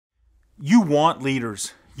You want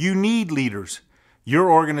leaders. You need leaders.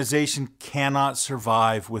 Your organization cannot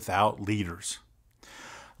survive without leaders.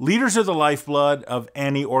 Leaders are the lifeblood of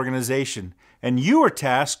any organization, and you are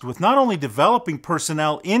tasked with not only developing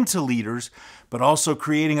personnel into leaders, but also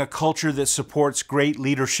creating a culture that supports great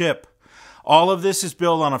leadership. All of this is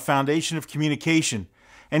built on a foundation of communication,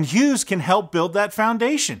 and Hughes can help build that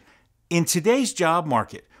foundation. In today's job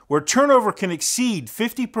market, where turnover can exceed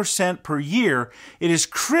 50% per year, it is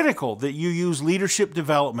critical that you use leadership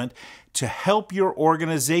development to help your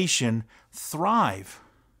organization thrive.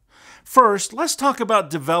 First, let's talk about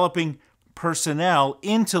developing personnel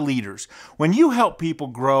into leaders. When you help people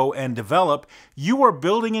grow and develop, you are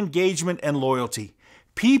building engagement and loyalty.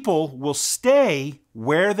 People will stay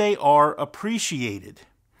where they are appreciated.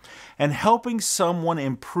 And helping someone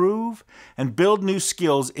improve and build new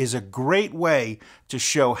skills is a great way to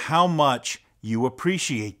show how much you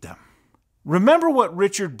appreciate them. Remember what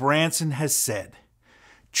Richard Branson has said: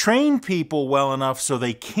 train people well enough so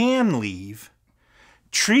they can leave,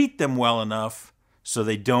 treat them well enough so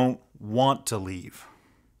they don't want to leave.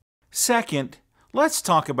 Second, let's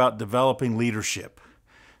talk about developing leadership.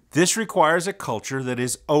 This requires a culture that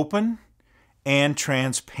is open and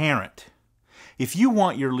transparent. If you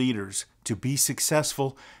want your leaders to be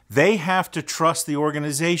successful, they have to trust the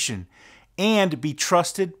organization and be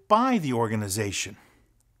trusted by the organization.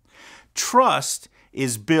 Trust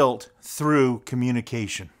is built through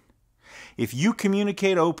communication. If you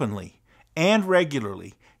communicate openly and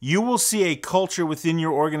regularly, you will see a culture within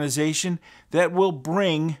your organization that will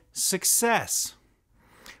bring success.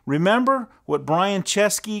 Remember what Brian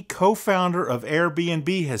Chesky, co-founder of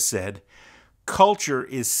Airbnb, has said: culture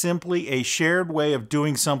is simply a shared way of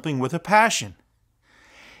doing something with a passion.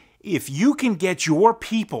 If you can get your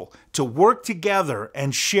people to work together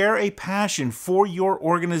and share a passion for your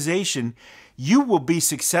organization, you will be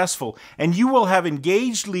successful and you will have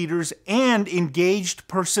engaged leaders and engaged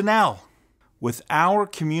personnel. With our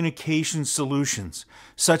communication solutions,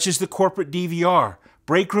 such as the corporate DVR,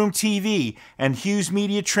 Breakroom TV, and Hughes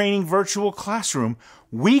Media Training Virtual Classroom,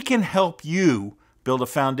 we can help you build a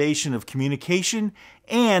foundation of communication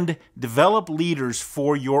and develop leaders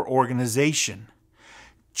for your organization.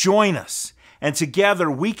 Join us, and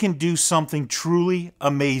together we can do something truly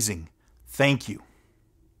amazing. Thank you.